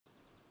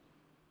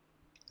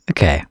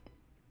Okay,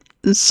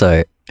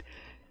 so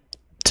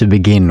to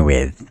begin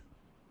with,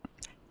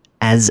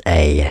 as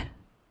a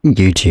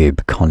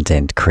YouTube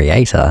content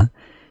creator,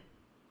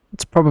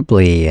 it's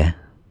probably,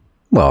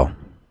 well,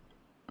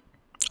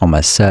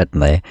 almost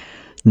certainly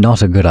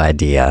not a good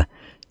idea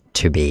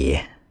to be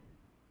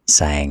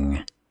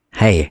saying,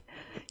 hey,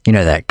 you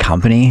know that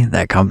company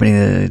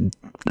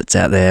that's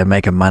out there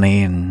making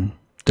money and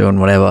doing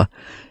whatever,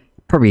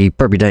 probably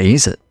don't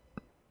use it.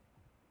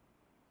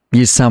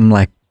 Use some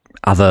like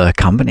other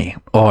company,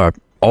 or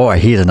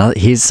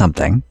here's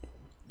something,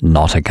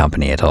 not a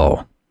company at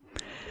all.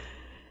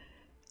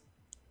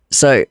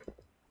 So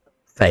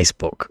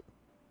Facebook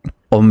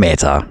or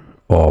Meta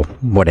or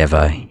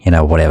whatever,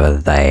 whatever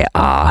they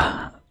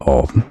are,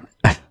 or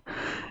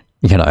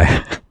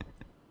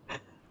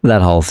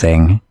that whole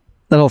thing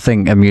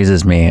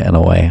amuses me in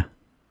a way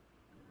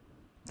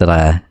that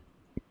I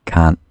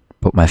can't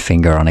put my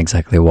finger on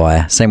exactly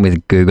why. Same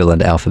with Google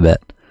and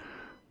Alphabet.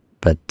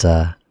 But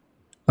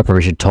I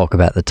probably should talk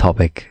about the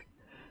topic.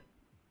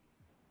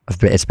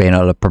 It's been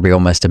probably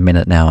almost a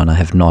minute now, and I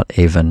have not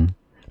even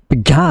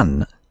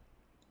begun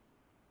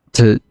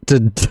to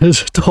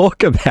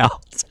talk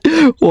about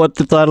what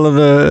the title of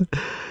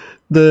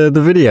the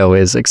video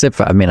is, except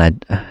for, I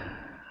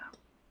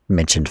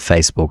mentioned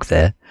Facebook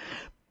there.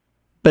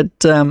 But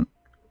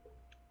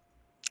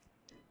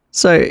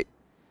so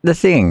the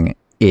thing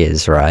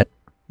is, right,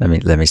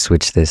 let me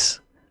switch this.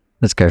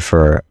 Let's go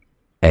for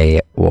a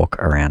walk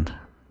around.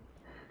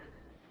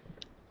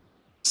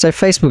 So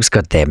Facebook's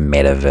got their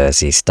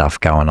metaverse-y stuff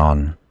going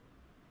on,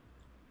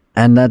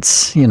 and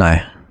that's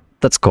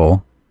that's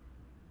cool.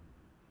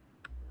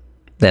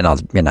 They're not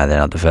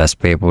the first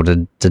people to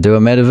do a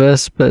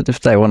metaverse, but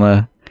if they want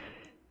to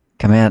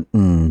come out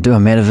and do a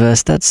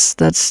metaverse,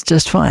 that's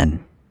just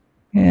fine.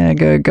 Yeah,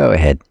 go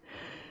ahead,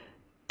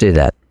 do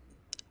that.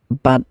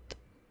 But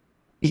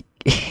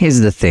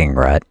here's the thing,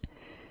 right?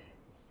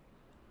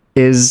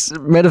 Is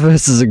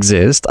metaverses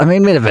exist? I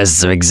mean,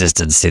 metaverses have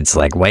existed since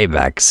like way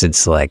back,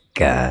 since like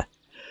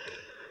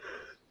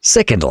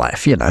Second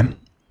Life,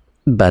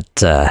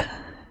 But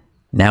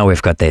now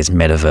we've got these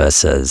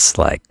metaverses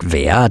like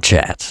VR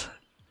chat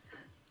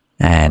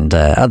and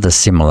other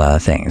similar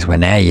things, where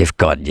now you've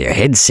got your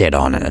headset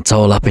on and it's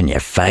all up in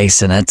your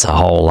face, and it's a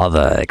whole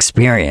other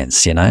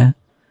experience,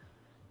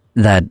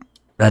 That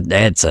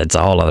it's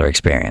a whole other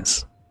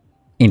experience,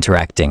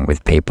 interacting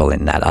with people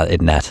in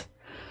that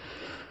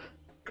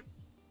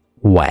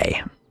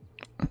way,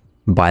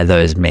 by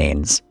those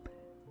means.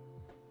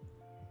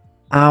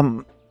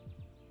 Is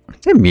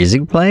there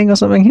music playing or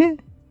something here?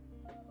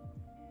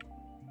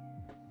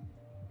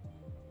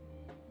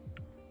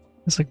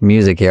 There's like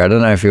music here. I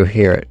don't know if you'll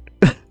hear it.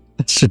 I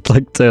should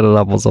like turn it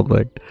up or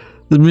something.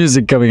 There's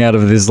music coming out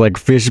of this like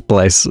fish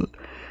place.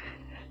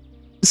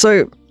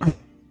 So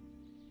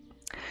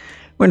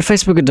when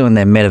Facebook are doing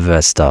their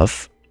metaverse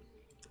stuff,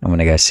 I'm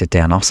gonna go sit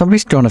down. Oh,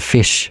 somebody's drawn a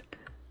fish.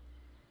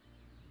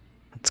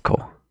 That's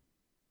cool.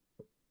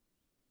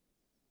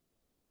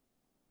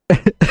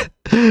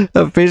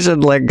 A fish in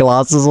like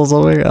glasses or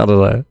something? I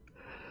don't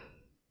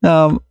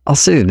know. I'll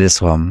see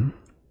this one,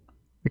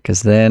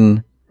 because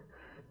then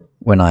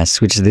when I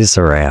switch this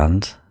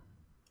around,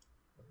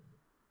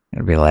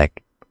 it'll be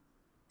like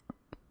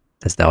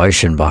there's the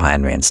ocean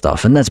behind me and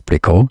stuff, and that's pretty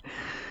cool.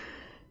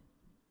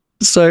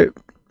 So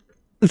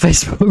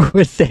Facebook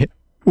with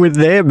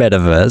their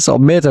metaverse, or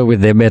Meta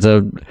with their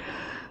metaverse,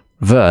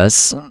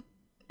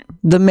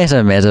 the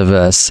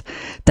metaverse,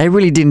 they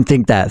really didn't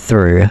think that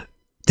through,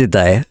 did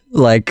they?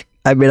 Like,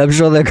 I'm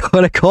sure they're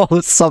going to call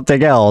it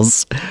something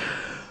else,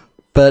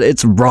 but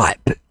it's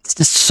ripe. It's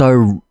just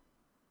so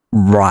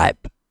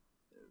ripe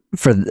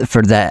for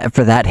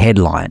that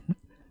headline.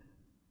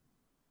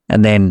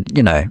 And then,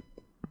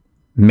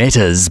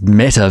 Meta's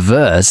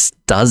metaverse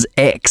does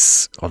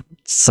X, or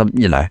some,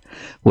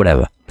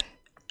 whatever.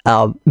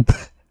 I'm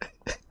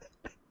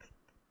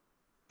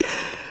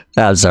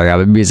sorry,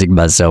 I'm amusing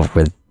myself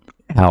with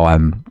how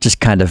I'm just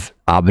kind of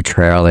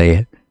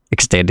arbitrarily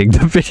extending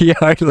the video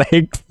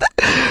length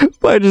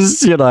by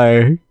just,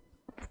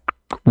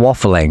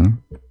 waffling.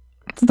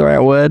 Is the right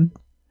word?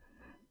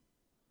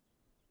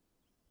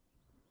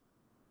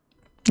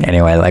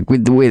 Anyway, like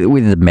with the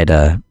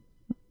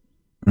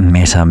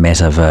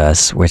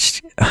metaverse,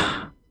 which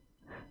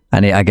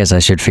I guess I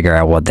should figure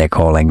out what they're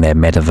calling their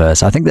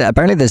metaverse. I think that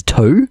apparently there's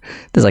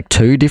like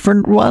two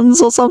different ones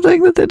or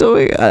something that they're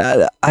doing.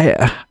 I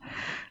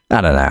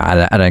don't know.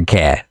 I don't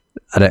care.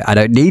 I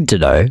don't need to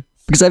know,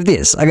 because I have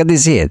this. I got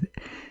this here.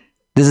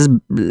 This is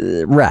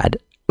rad.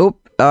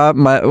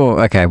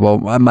 Okay. Well,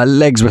 my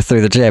legs were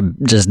through the chair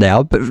just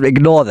now, but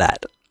ignore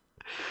that.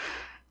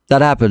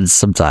 That happens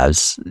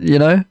sometimes,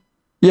 You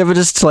ever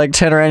just like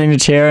turn around in your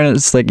chair and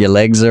it's like your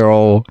legs are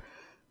all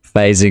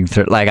phasing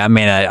through? Like, I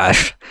mean,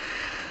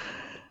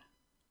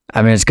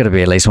 it's got to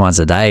be at least once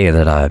a day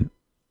that I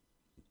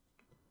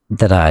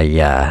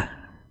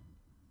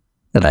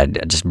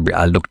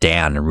look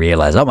down and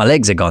realize, oh, my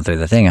legs are going through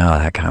the thing.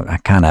 Oh,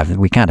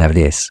 we can't have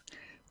this.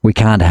 We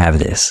can't have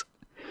this.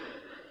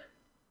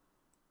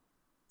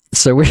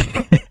 So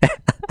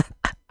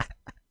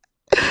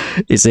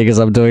You see, because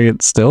I'm doing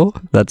it still.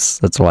 That's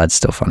why it's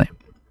still funny.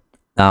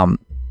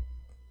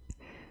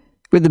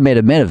 With the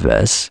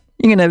metaverse,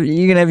 you can have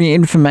your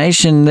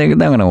information. They're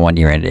gonna want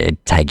you to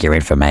take your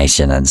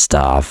information and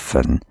stuff,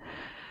 and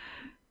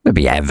there'll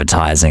be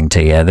advertising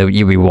to you.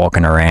 You'll be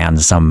walking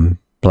around some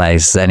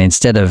place, and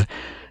instead of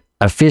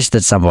a fish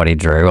that somebody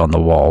drew on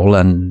the wall,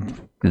 and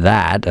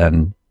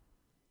the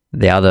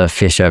other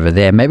fish over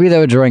there, maybe they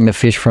were drawing the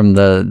fish from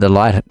the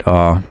light.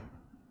 Oh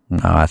no,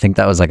 I think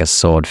that was like a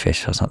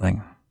swordfish or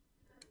something.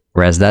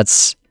 Whereas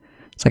it's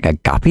like a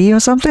guppy or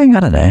something. I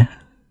don't know.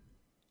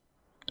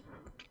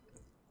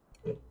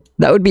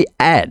 That would be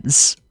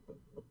ads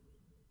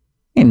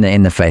in the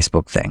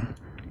Facebook thing.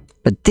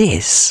 But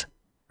this,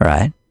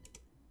 right?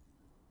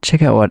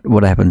 Check out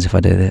what happens if I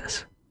do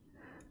this.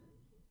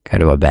 Go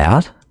to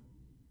about.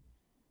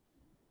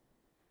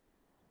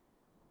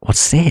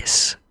 What's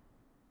this?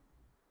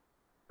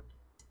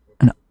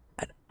 An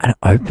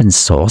open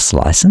source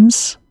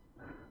license?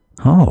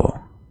 Oh.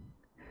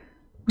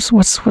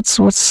 What's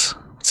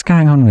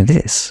going on with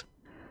this?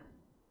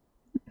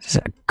 Is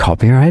it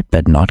copyright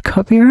but not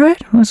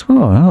copyright?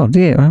 Oh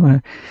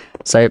dear.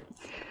 So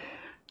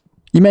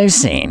you may have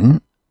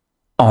seen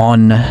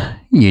on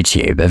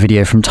YouTube a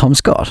video from Tom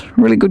Scott,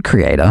 really good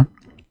creator.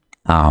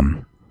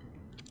 Had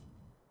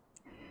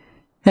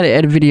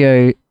a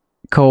video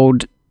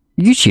called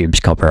YouTube's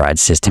copyright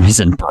system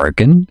isn't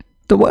broken,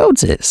 the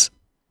world's is.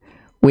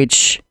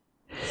 Which,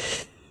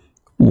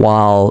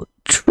 while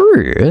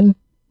true,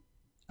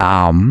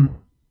 I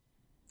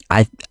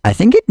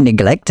think it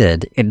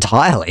neglected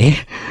entirely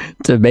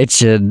to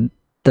mention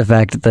the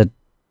fact that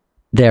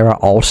there are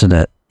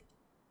alternate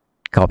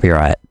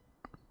copyright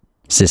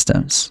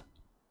systems,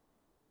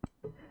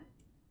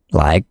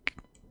 like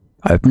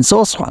open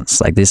source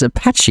ones, like this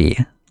Apache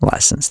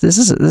license. This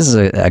is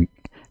a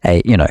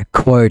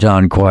quote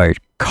unquote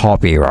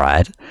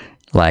copyright.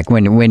 Like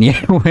when you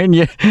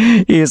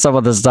hear some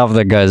of the stuff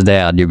that goes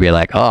down, you'll be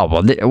like, oh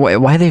well,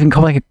 why are they even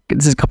calling it?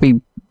 This is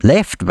copy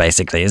left,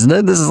 basically, isn't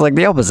it? This is like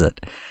the opposite.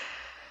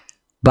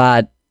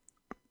 But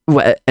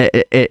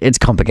it's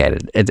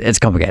complicated. It's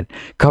complicated.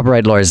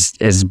 Copyright law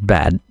is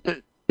bad.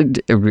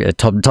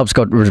 Tom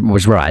Scott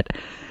was right.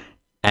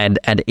 And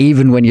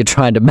even when you're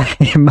trying to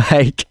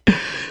make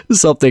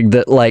something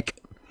that, like,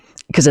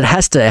 because it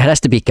has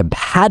to be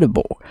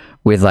compatible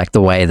with like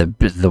the way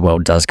the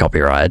world does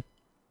copyright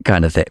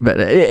kind of thing. But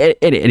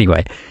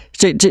anyway,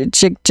 check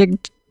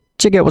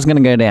out what's going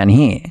to go down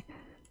here.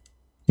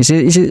 You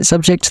see,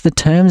 subject to the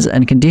terms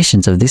and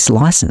conditions of this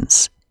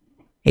license,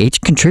 each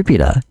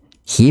contributor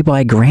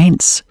hereby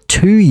grants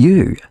to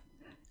you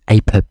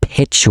a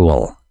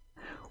perpetual,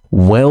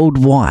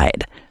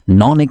 worldwide,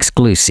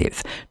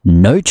 non-exclusive,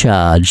 no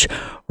charge,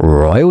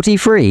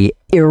 royalty-free,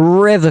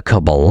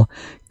 irrevocable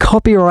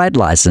copyright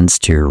license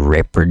to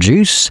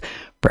reproduce,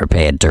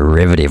 prepare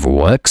derivative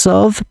works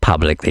of,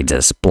 publicly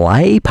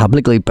display,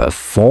 publicly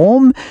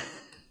perform,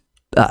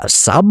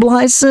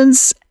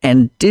 sub-license,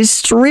 and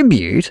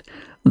distribute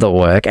the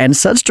work and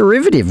such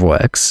derivative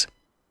works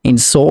in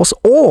source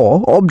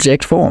or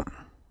object form.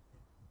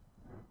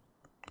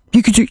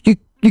 You could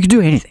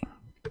do anything.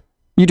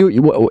 What do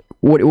you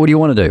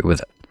want to do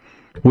with it?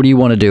 What do you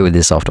want to do with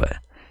this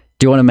software?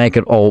 Do you want to make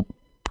it all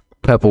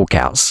purple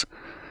cows?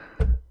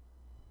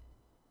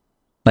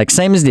 Like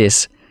same as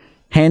this,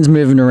 hands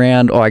moving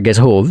around, or I guess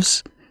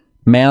hooves,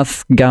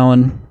 mouth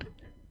going,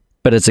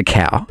 but it's a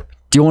cow.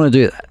 Do you want to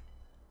do that?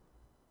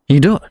 You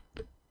can do it.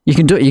 You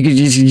can do it. You can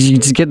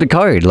just get the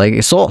code,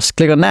 like source,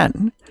 click on that.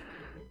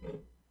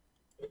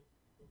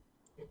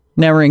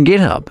 Now we're in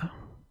GitHub.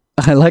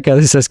 I like how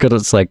this has got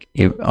its like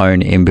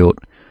own inbuilt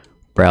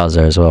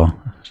browser as well.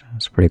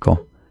 It's pretty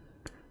cool.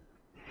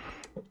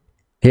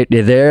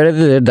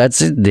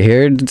 That's it.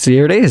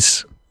 Here it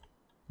is.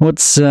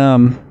 It's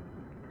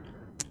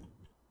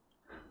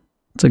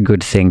a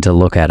good thing to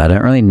look at. I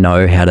don't really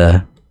know how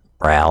to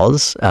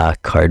browse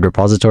code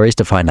repositories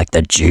to find like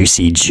the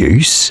juicy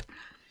juice.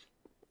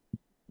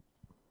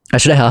 I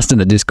should have asked in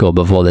the Discord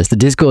before this. The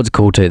Discord's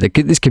cool too.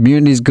 This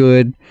community is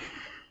good.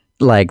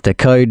 Like the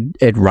code,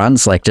 it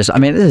runs like just. I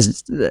mean,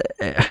 this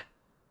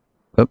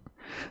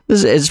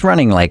it's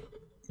running like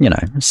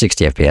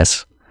 60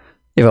 FPS.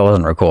 If I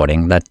wasn't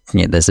recording,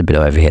 there's a bit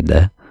of overhead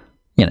there.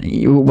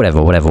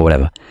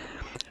 Whatever.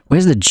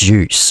 Where's the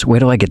juice? Where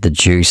do I get the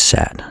juice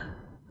at?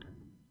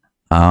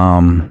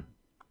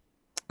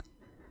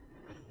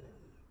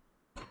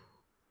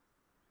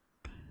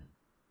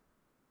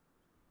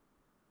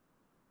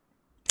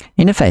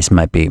 Interface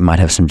might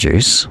have some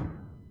juice.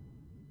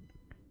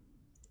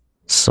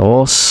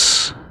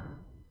 Source.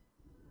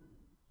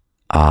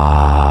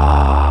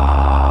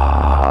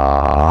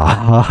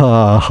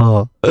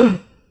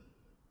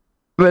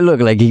 But look,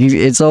 like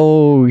it's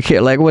all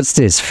like, what's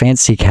this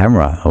fancy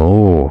camera?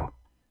 Oh,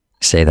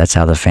 see, that's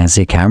how the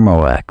fancy camera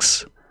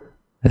works.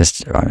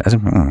 It's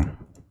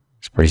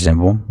pretty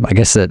simple. I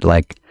guess it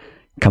like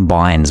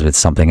combines with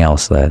something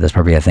else though. There's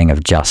probably a thing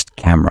of just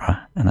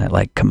camera, and it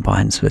like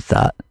combines with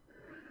that.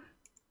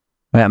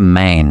 What about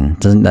main?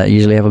 Doesn't that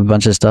usually have a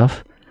bunch of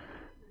stuff?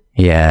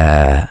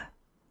 Yeah.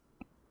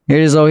 Here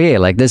it is all here.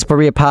 Like, there's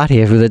probably a part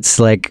here that's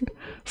like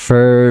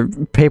for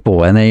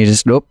people, and then you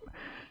just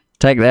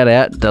take that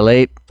out,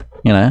 delete.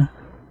 You know,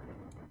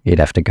 you'd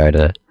have to go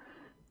to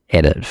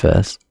edit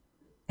first,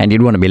 and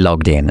you'd want to be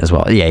logged in as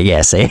well.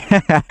 Yeah. See,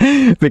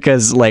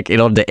 because like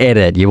in order to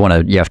edit, you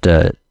have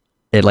to.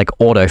 It like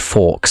auto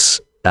forks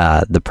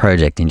the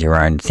project into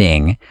your own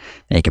thing,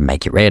 and you can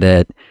make your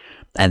edit,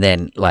 and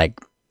then like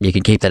you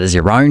can keep that as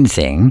your own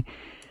thing,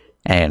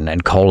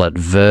 and call it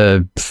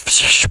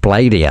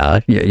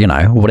Vircadia, you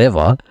know,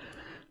 whatever.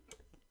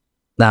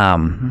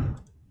 You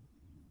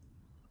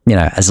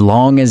know, as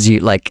long as you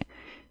like,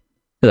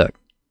 look,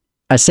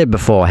 I said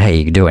before, hey,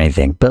 you can do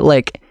anything, but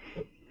like,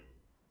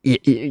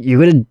 you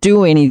gotta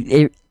do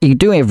you can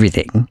do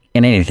everything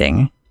and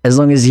anything as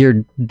long as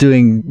you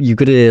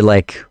gotta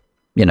like,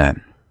 you know,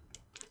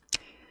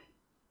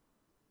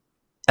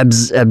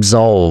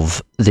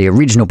 absolve the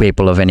original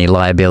people of any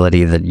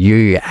liability that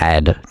you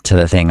add to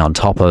the thing on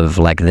top of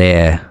like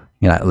their,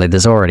 you know, like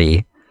they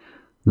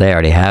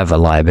already have a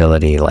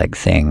liability like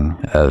thing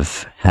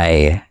of,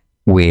 hey,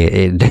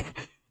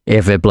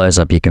 if it blows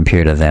up your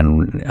computer,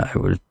 then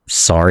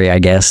sorry, I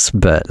guess,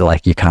 but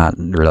like you can't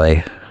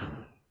really,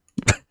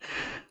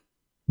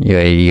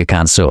 you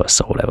can't sue us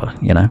or whatever,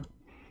 you know.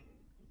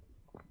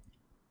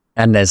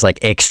 And there's like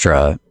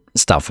extra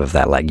stuff of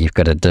that, like you've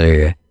got to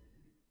do,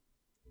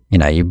 you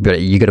know, you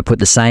got to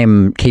put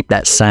keep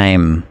that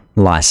same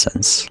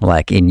license,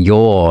 like in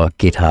your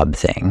GitHub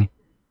thing.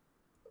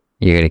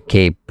 You got to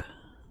keep,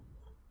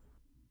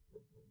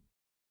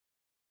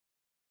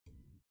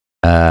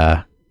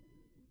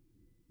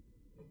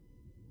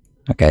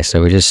 okay,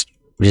 so we just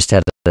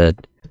had a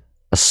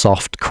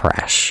soft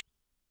crash.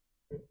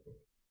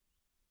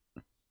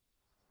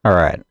 All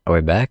right, are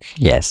we back?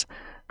 Yes.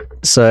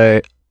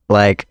 So,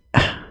 like,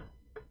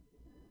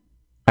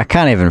 I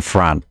can't even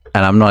front,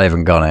 and I'm not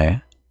even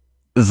gonna,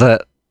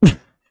 that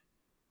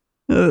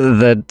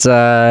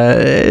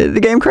the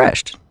game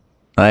crashed.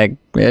 Like,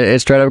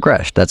 it straight up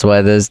crashed. That's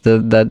why there's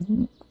that,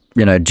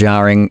 you know,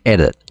 jarring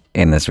edit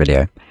in this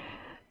video.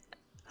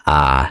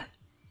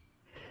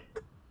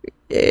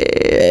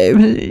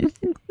 They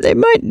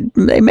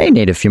may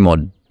need a few more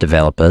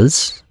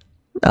developers.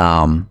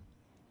 You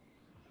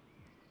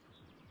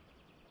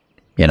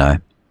know,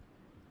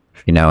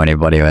 if you know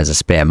anybody who has a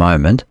spare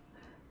moment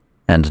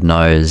and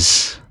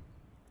knows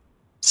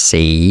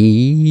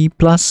C++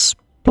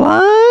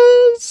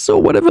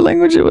 or whatever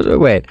language it was.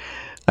 Wait,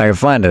 I can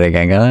find it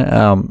again, can I?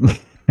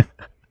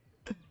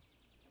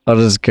 I'll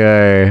just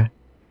go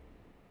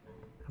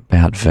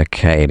about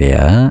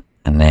Vircadia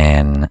and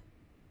then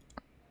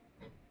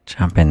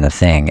jump in the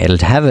thing. It'll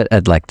have it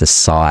at like the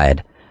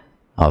side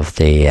of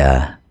the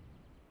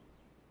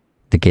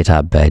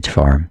GitHub page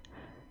for him.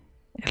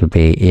 It'll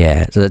be,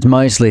 yeah, so it's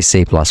mostly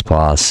C++, bit of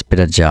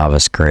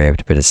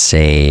JavaScript, bit of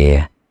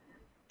C.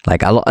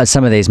 Like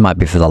some of these might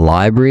be for the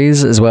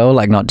libraries as well,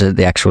 like not to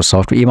the actual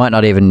software. You might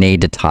not even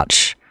need to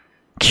touch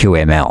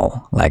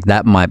QML. Like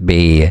that might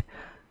be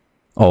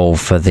all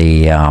for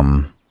the, I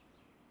don't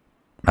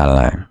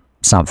know,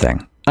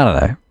 something. I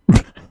don't know.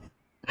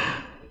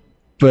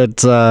 But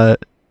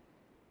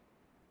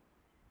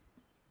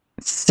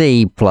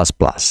C++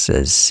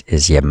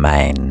 is your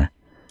main.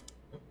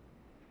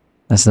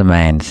 That's the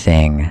main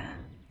thing.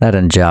 That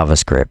and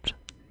JavaScript.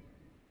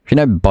 If you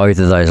know both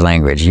of those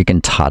languages, you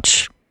can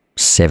touch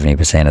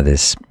 70% of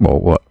this. Well,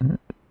 what?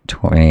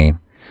 20,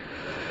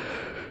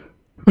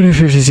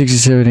 50, 60,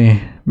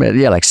 70. But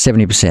yeah, like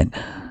 70%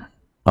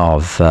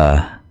 of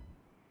the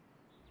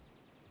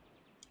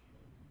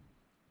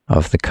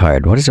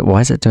code. What is it?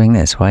 Why is it doing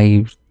this?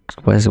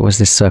 What's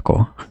this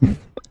circle?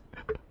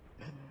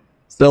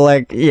 So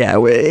like, yeah,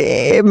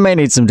 it may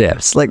need some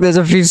depths. Like there's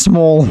a few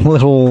small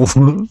little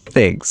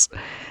things.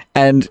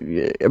 And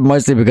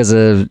mostly because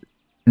of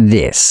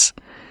this.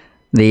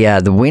 The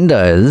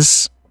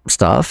Windows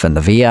stuff and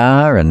the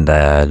VR and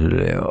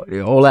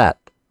all that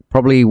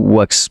probably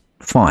works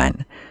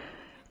fine.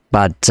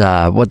 But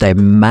what they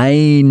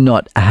may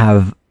not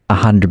have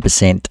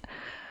 100%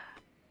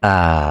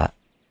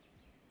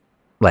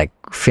 like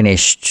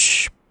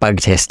finished bug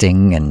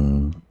testing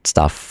and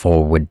stuff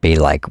for would be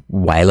like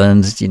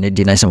Waylands. Do you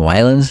know some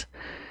Waylands?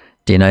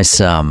 Do you know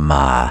some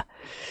I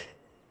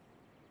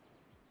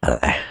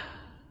don't know,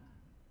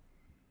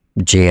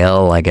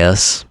 GL, I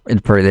guess.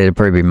 It'd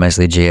probably be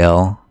mostly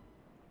GL.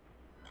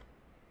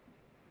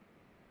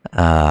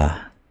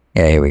 Yeah,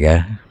 here we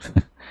go.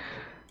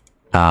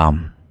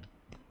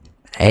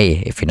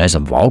 Hey, if you know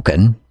some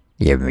Vulkan,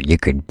 you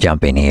could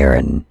jump in here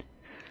and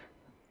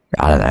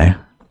I don't know,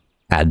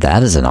 add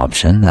that as an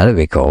option. That'd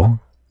be cool.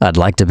 I'd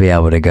like to be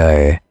able to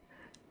go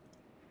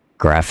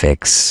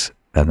graphics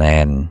and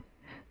then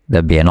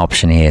there'd be an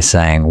option here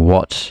saying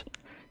what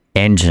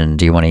engine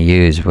do you want to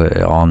use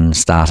on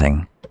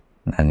starting,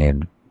 and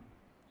you'd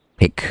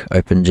pick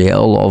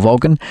OpenGL or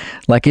Vulkan,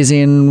 like is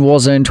in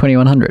Warzone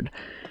 2100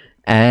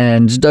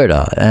 and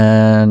Dota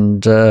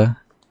and a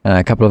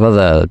couple of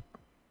other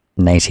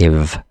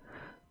native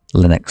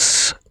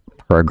Linux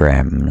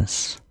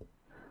programs.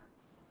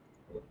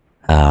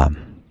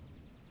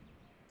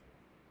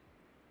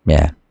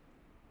 yeah.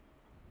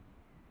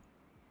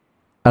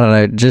 I don't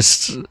know,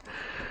 just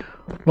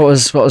what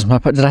was my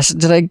point?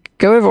 Did I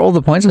go over all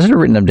the points? I should have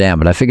written them down,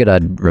 but I figured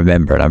I'd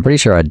remember it. I'm pretty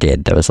sure I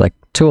did. There was like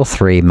 2 or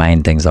 3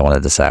 main things I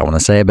wanted to say. I want to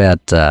say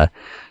about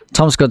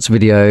Tom Scott's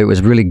video. It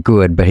was really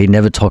good, but he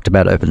never talked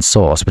about open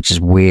source, which is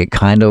weird,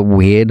 kind of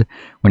weird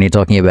when you're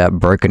talking about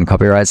broken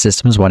copyright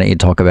systems. Why don't you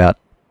talk about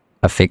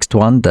a fixed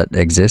one that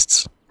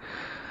exists?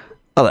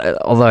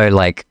 Although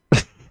like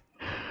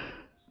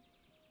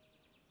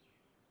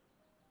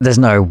there's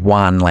no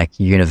one like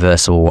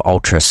universal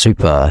ultra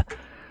super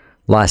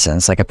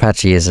license. Like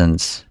Apache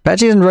isn't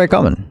very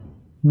common.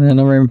 Not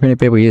very many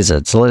people use it.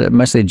 It's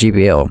mostly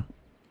GPL,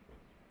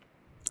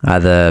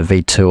 either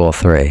V2 or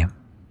 3,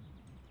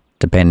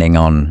 depending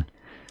on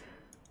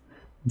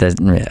the.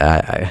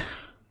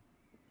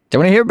 Do you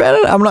want to hear about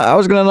it? I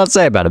was gonna not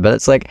say about it, but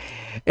it's like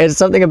it's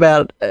something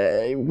about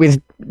with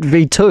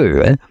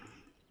V2.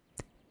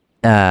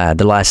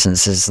 The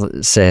license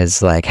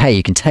says like, hey,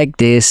 you can take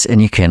this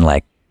and you can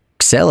like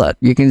sell it.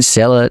 You can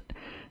sell it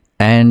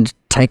and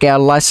take our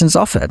license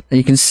off it.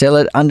 You can sell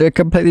it under a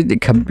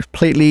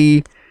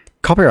completely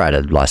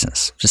copyrighted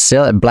license. Just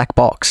sell it black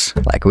box.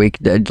 Like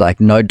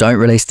no, don't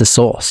release the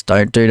source.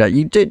 Don't do that.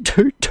 You do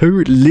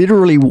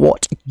literally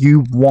what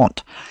you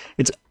want.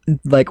 It's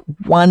like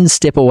one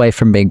step away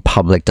from being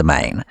public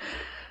domain.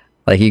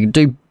 Like you can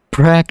do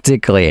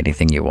practically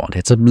anything you want.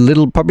 It's a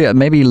little, probably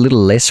maybe a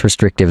little less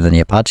restrictive than the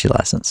Apache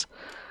license.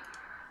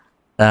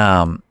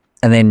 And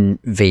then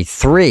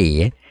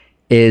V3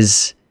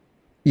 is,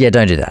 yeah,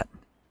 don't do that.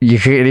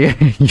 If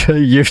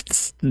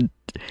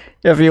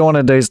you want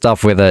to do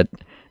stuff with it,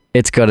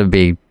 it's got to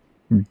be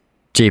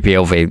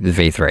GPL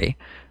V3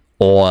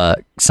 or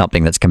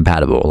something that's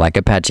compatible. Like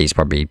Apache's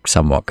probably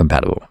somewhat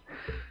compatible.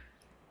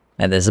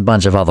 And there's a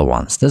bunch of other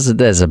ones.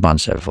 There's a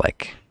bunch of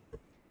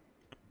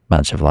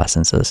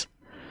licenses.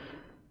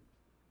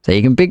 So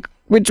you can pick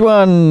which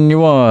one you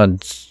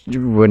want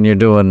when you're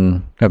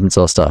doing open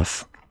source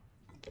stuff.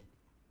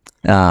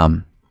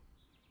 Yeah.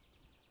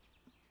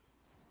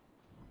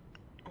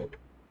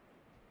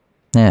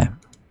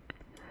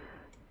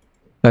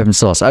 Open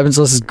source. Open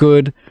source is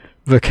good.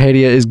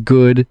 Vircadia is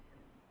good.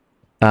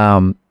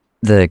 The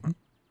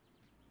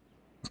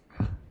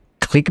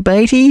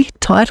clickbaity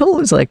title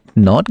is like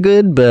not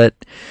good, but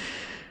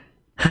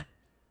I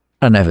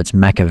don't know if it's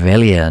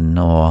Machiavellian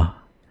or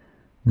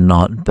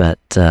not, but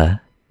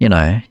you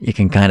know, you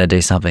can kind of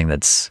do something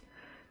that's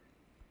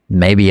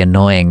maybe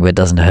annoying but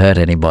doesn't hurt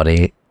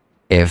anybody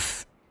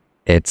if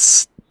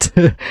it's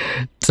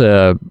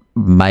to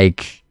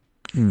make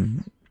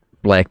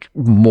like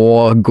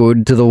more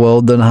good to the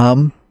world than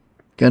harm,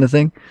 kind of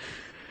thing.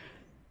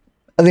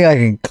 I think I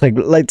can click.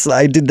 Like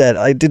I did that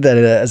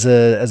as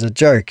a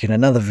joke in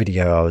another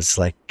video. I was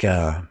like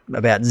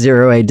about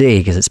 0AD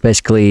because it's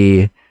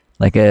basically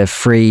like a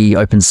free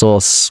open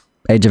source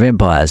Age of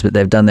Empires, but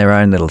they've done their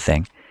own little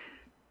thing.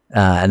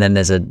 And then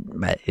there's a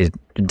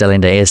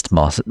Delinda Est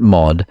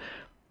mod,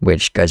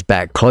 which goes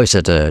back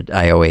closer to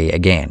AOE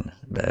again.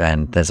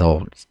 And there's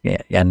all,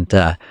 yeah, and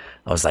I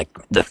was like,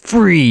 the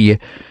free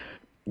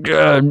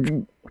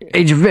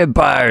Age of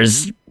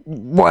Empires,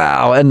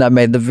 wow. And I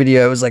made the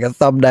video, it was like a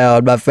thumbnail,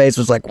 and my face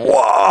was like,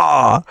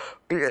 whoa!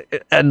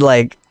 And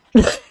like,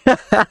 and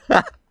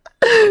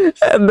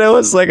there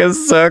was like a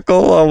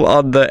circle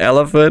on the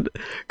elephant,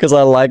 because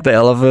I like the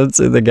elephants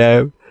in the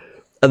game.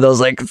 And there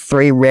was like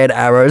 3 red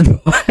arrows into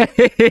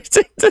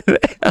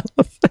the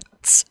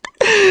elephants.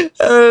 And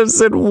it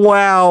said,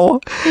 wow,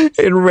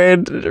 in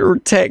red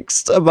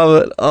text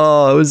above it.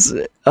 Oh, it was,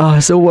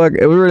 it's a work,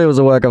 it really was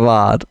a work of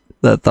art,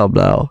 that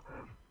thumbnail.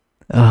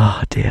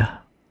 Oh dear.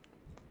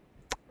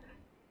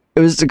 It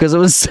was because it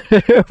was,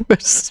 it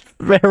was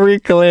very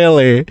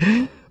clearly,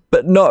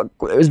 but not,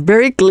 it was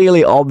very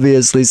clearly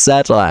obviously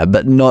satire,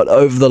 but not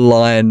over the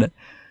line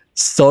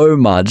so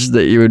much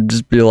that you would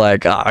just be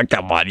like, oh,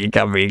 come on, you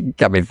can't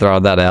be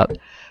throwing that out.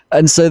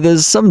 And so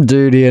there's some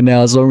dude here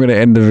now, so I'm going to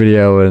end the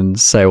video and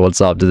say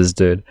what's up to this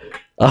dude.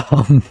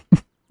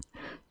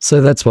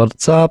 So that's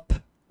what's up.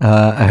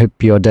 I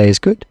hope your day is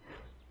good.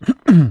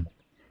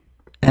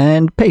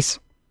 And peace.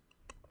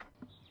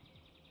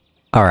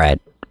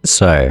 Alright,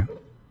 so...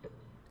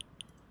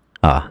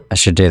 I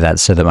should do that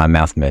so that my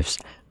mouth moves.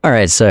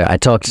 Alright, so I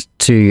talked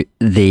to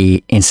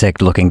the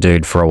insect-looking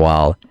dude for a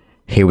while.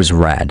 He was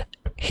rad.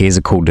 He's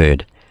a cool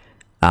dude.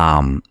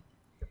 So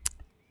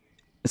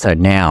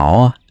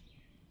now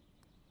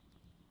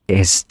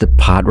is the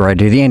part where I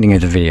do the ending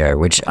of the video,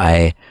 which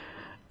I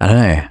don't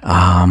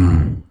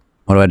know.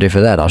 What do I do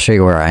for that? I'll show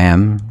you where I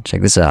am.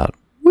 Check this out.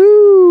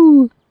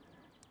 Woo! You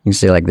can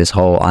see like this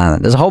whole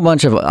island. There's a whole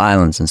bunch of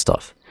islands and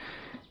stuff.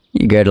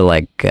 You go to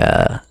like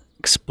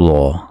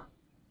explore,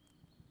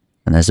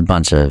 and there's a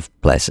bunch of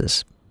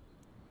places.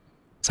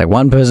 It's like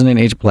one person in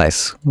each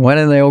place. Why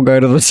don't they all go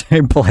to the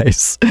same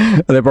place?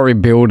 They're probably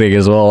building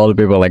as well. A lot of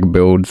people like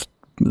build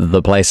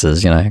the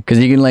places, you know, because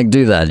you can like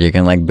do that. You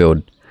can like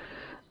build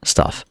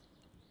stuff.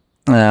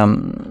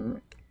 Yeah.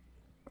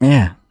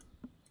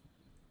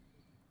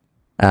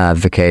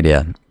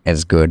 Vircadia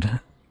is good.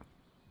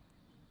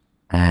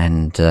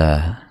 and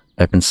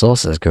open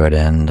source is good,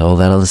 and all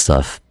that other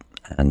stuff,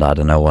 and I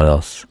don't know what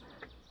else.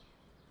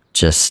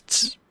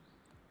 Just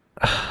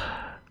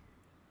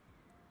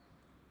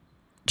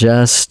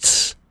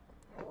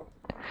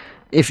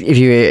if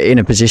you're in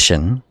a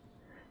position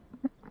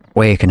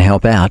where you can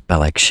help out by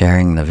like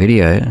sharing the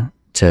video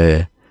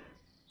to,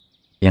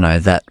 you know,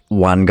 that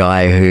one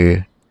guy who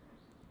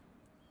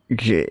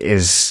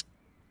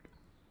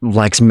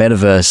likes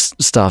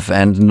Metaverse stuff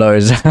and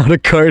knows how to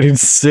code in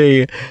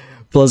C++ and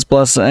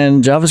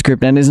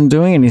JavaScript and isn't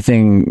doing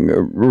anything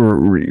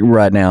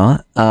right now,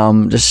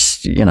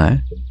 just, you know,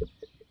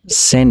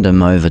 send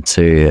them over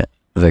to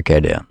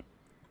Vircadia.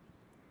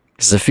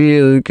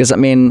 Because I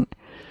mean,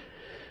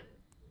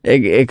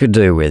 it could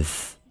do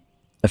with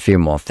a few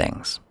more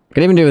things. It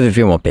could even do with a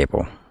few more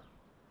people.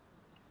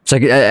 So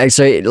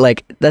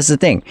like, that's the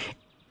thing.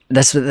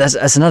 That's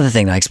another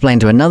thing I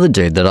explained to another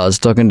dude that I was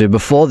talking to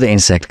before the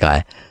insect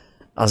guy.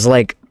 I was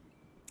like,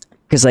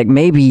 because like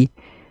maybe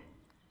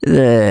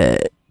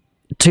the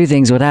two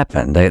things would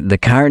happen. The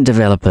current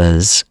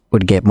developers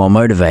would get more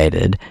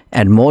motivated,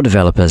 and more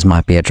developers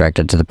might be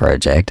attracted to the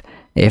project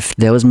if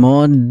there was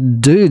more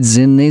dudes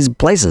in these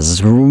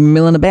places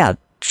milling about,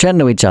 chatting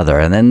to each other,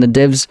 and then the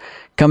devs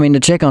come in to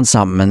check on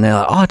something, and they're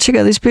like, oh, check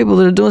out these people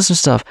that are doing some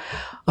stuff.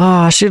 Oh,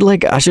 I should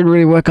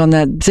really work on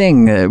that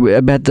thing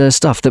about the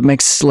stuff that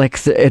makes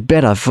like it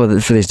better for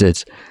these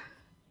dudes.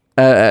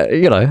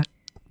 You know,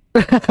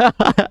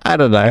 I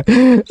don't know.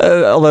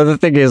 Although the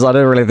thing is, I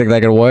don't really think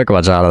they can work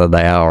much harder than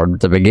they are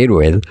to begin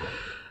with.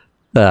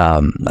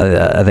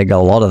 I think a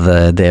lot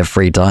of their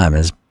free time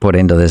is put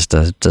into this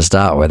to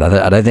start with.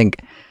 I don't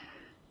think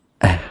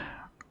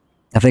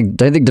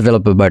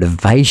developer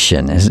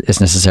motivation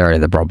is necessarily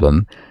the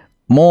problem.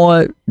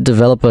 More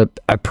developer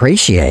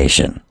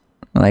appreciation.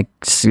 Like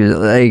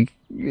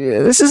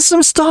this is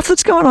some stuff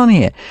that's going on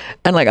here,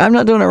 and like I'm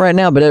not doing it right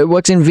now, but it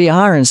works in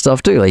VR and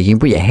stuff too. Like you can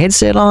put your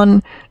headset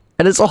on,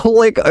 and it's all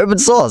like open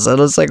source,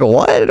 and it's like,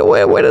 what?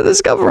 Where did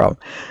this come from?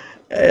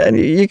 And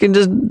you can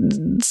just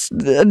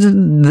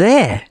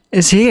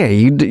it's here.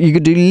 You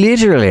could do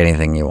literally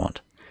anything you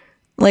want.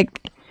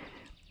 Like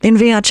in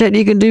VR chat,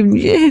 you can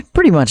do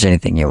pretty much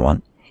anything you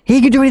want. Here,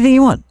 you can do anything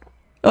you want,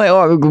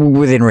 or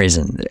within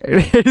reason.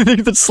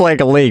 Anything that's like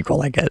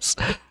illegal, I guess.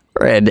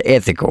 And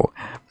ethical,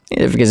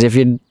 because if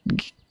you're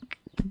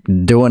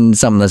doing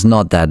something that's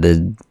not that,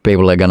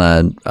 people are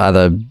gonna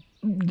either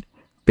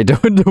be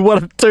doing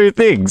one of two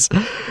things: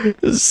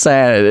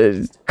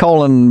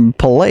 calling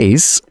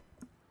police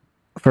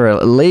for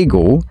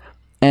illegal,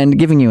 and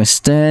giving you a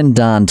stern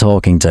darn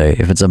talking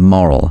to if it's a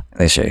moral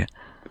issue.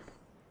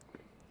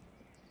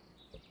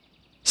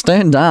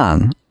 Stern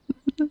darn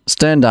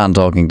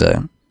talking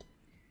to,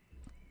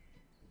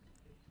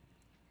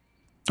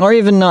 or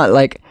even not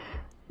like.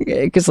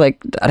 Because,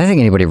 like, I don't think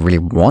anybody really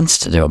wants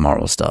to do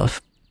immoral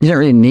stuff. You don't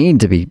really need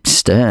to be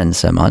stern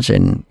so much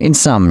in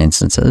some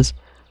instances.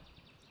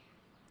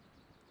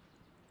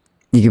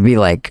 You could be,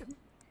 like,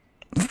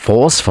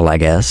 forceful, I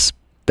guess,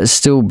 but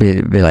still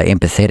be like,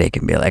 empathetic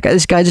and be like, oh,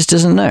 this guy just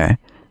doesn't know.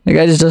 The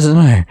guy just doesn't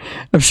know.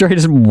 I'm sure he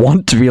doesn't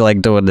want to be,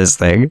 like, doing this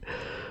thing.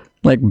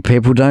 Like,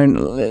 people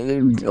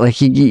don't...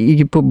 Like, you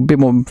can put a bit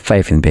more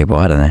faith in people,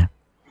 I don't know.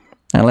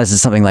 Unless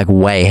it's something, like,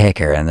 way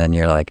hecker, and then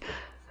you're like...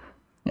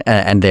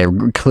 And they're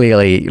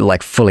clearly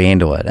like fully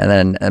into it, and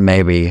then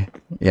maybe,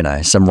 you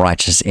know, some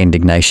righteous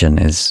indignation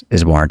is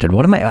warranted.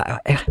 What am I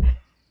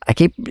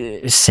keep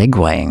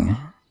segueing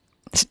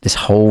this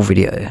whole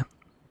video.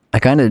 I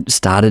kind of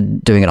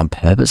started doing it on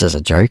purpose as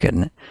a joke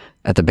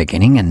at the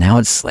beginning, and now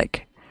it's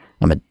like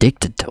I'm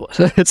addicted to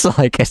it. It's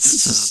like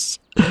it's just,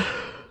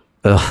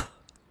 ugh.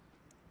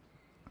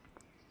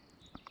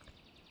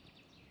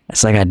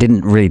 It's like I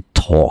didn't really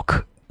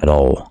talk at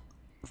all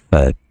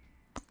for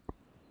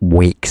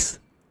weeks.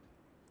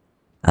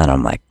 And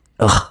I'm like,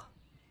 ugh.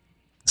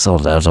 So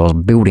as I was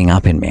building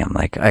up in me, I'm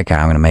like, okay,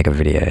 I'm going to make a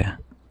video.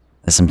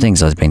 There's some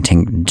things I've been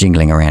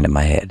jingling around in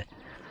my head.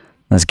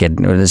 Let's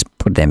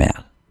put them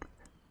out.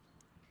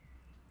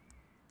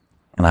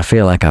 And I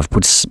feel like I've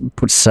put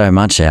so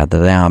much out that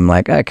now I'm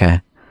like,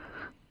 okay,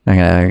 I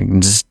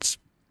can just,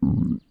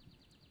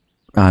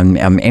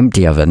 I'm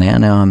empty of it now.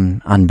 Now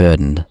I'm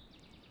unburdened.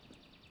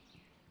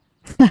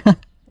 I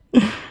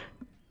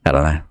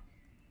don't know.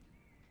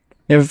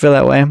 You ever feel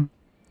that way?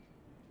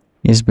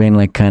 He's been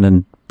like kind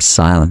of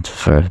silent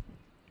for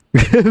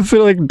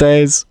like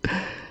days.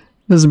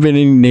 There's been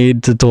any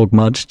need to talk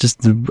much,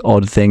 just an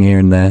odd thing here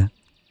and there.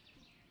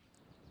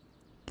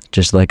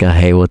 Just like a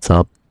hey, what's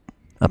up?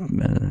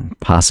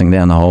 Passing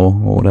down the hall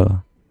or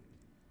whatever.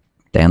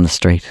 Down the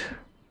street.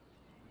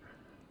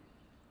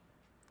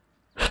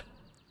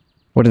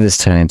 What did this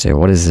turn into?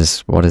 What is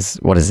this? What is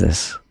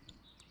this?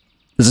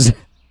 This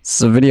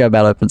is a video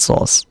about open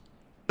source.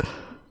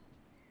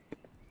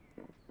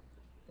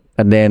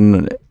 And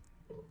then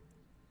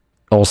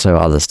also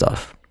other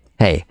stuff.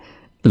 Hey,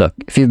 look,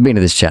 if you've been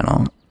to this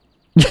channel,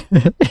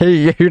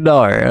 you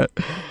know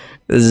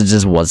this is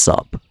just what's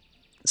up.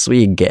 It's what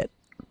you get.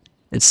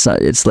 It's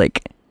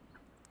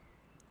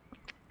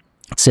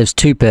serves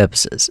two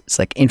purposes. It's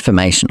like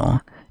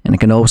informational, and it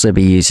can also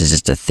be used as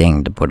just a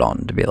thing to put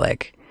on, to be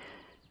like,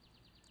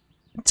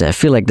 to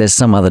feel like there's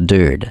some other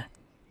dude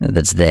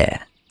that's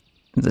there.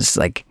 Just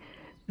like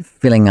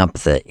filling up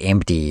the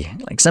empty,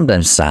 like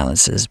sometimes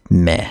silence is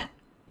meh.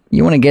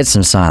 You want to get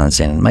some silence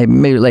in,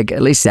 maybe like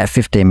at least that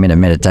 15-minute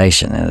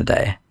meditation in a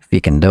day, if you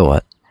can do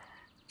it.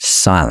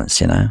 Silence,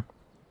 you know?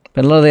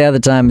 But a lot of the other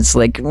time it's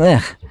like,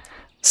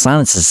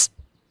 silence is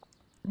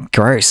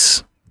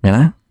gross, you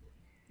know?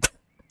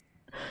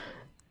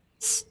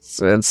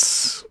 So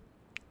it's,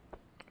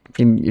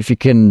 if you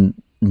can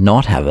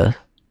not have it,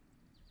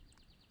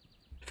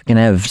 if you can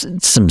have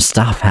some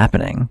stuff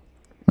happening,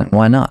 then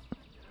why not?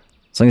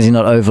 As long as you're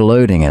not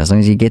overloading it, as long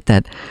as you get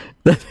that.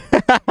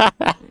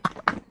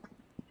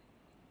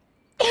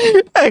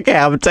 Okay,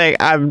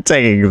 I'm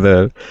taking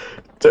the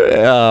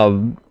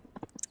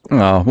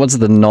what's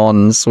the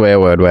non-swear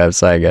word way of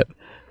saying it?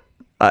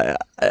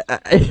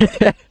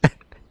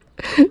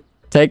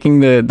 Taking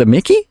the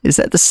Mickey? Is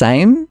that the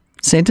same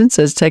sentence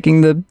as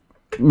taking the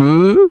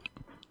beep?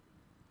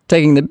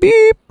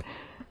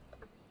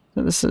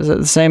 Is that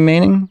the same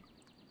meaning?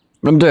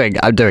 I'm doing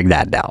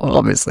that now,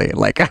 obviously.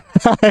 Like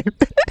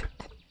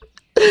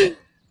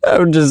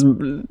I'm just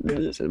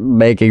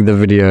making the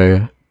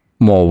video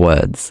more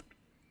words.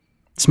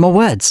 It's more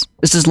words.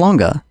 It's just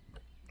longer.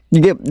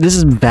 This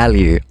is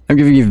value. I'm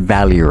giving you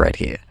value right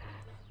here.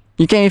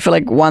 You came for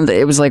like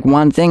it was like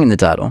one thing in the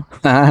title.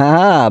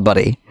 Ha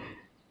buddy.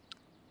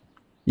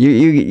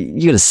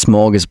 You got a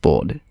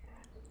smorgasbord.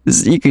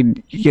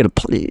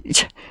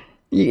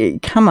 You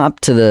come up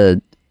to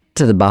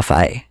the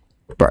buffet,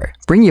 bro.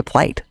 Bring your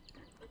plate.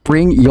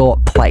 Bring your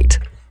plate.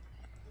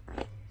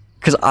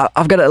 Because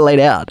I've got it laid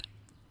out.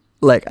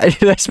 Like, I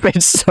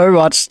spent so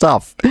much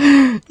stuff.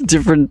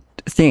 Different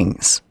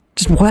things.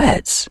 Just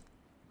words.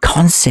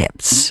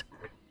 Concepts.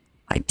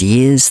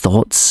 Ideas,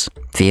 thoughts,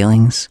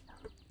 feelings.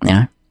 You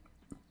know?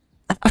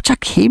 I've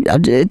chucked heaps.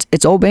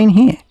 It's all been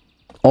here.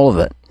 All of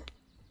it.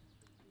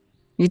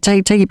 You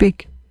take your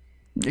pick.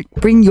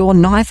 Bring your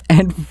knife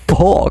and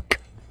fork.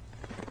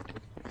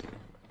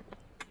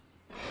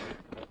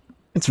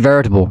 It's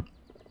veritable.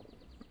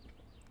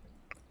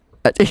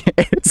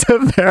 It's a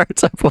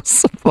veritable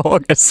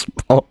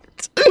smorgasbord.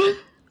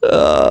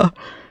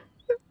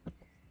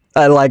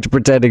 I liked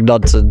pretending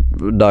not to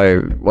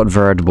know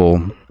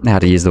how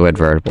to use the word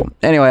veritable.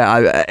 Anyway,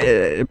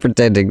 I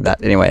pretending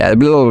that. Anyway,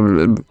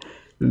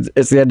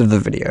 it's the end of the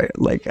video.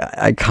 Like,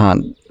 I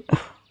can't.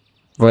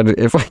 But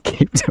if I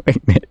keep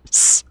doing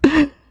this,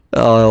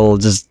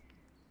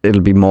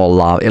 it'll be more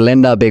laugh. It'll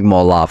end up being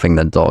more laughing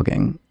than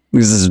talking.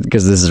 Because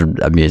this is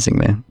amusing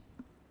me.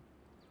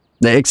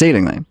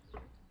 Exceedingly.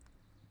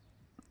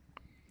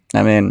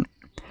 I mean,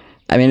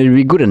 it'd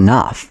be good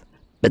enough,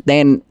 but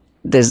then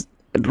there's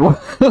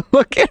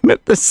looking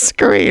at the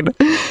screen,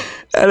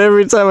 and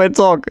every time I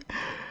talk,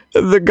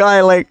 the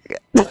guy like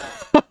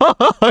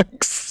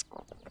talks.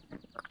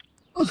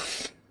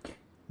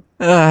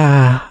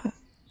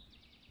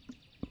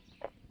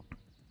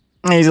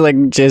 He's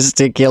like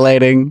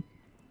gesticulating.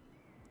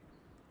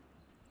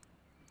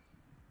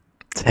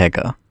 It's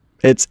Hecka.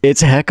 It's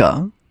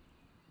Hecka.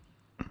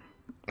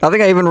 I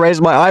think I even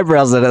raised my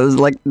eyebrows at it. It was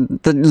like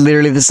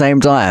literally the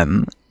same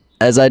time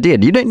as I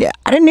did. I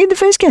didn't need the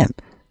face cam.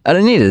 I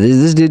didn't need it.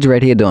 This dude's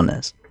right here doing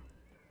this.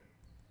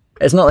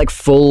 It's not like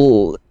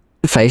full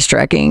face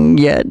tracking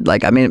yet.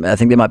 Like, I mean, I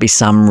think there might be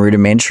some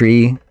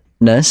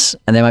rudimentariness,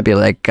 and there might be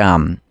like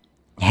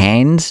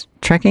hand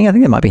tracking. I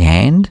think there might be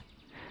hand,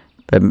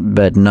 but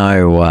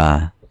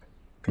no,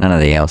 none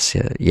of the else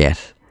yet.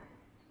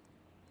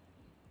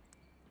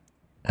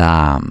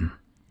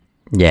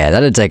 Yeah,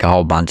 that'd take a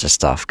whole bunch of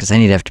stuff, because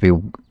then you'd have to be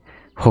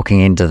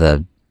hooking into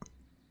the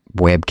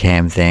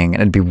webcam thing,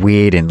 and it'd be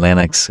weird in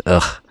Linux.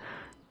 Ugh.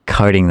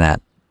 Coding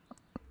that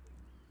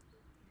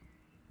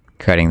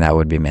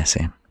would be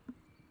messy.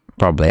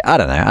 Probably. I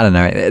don't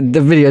know.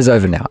 The video's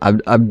over now.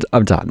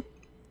 I'm done.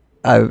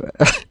 I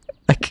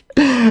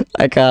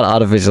can't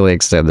artificially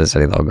extend this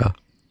any longer.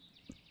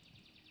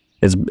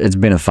 It's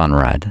been a fun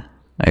ride.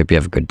 I hope you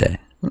have a good day.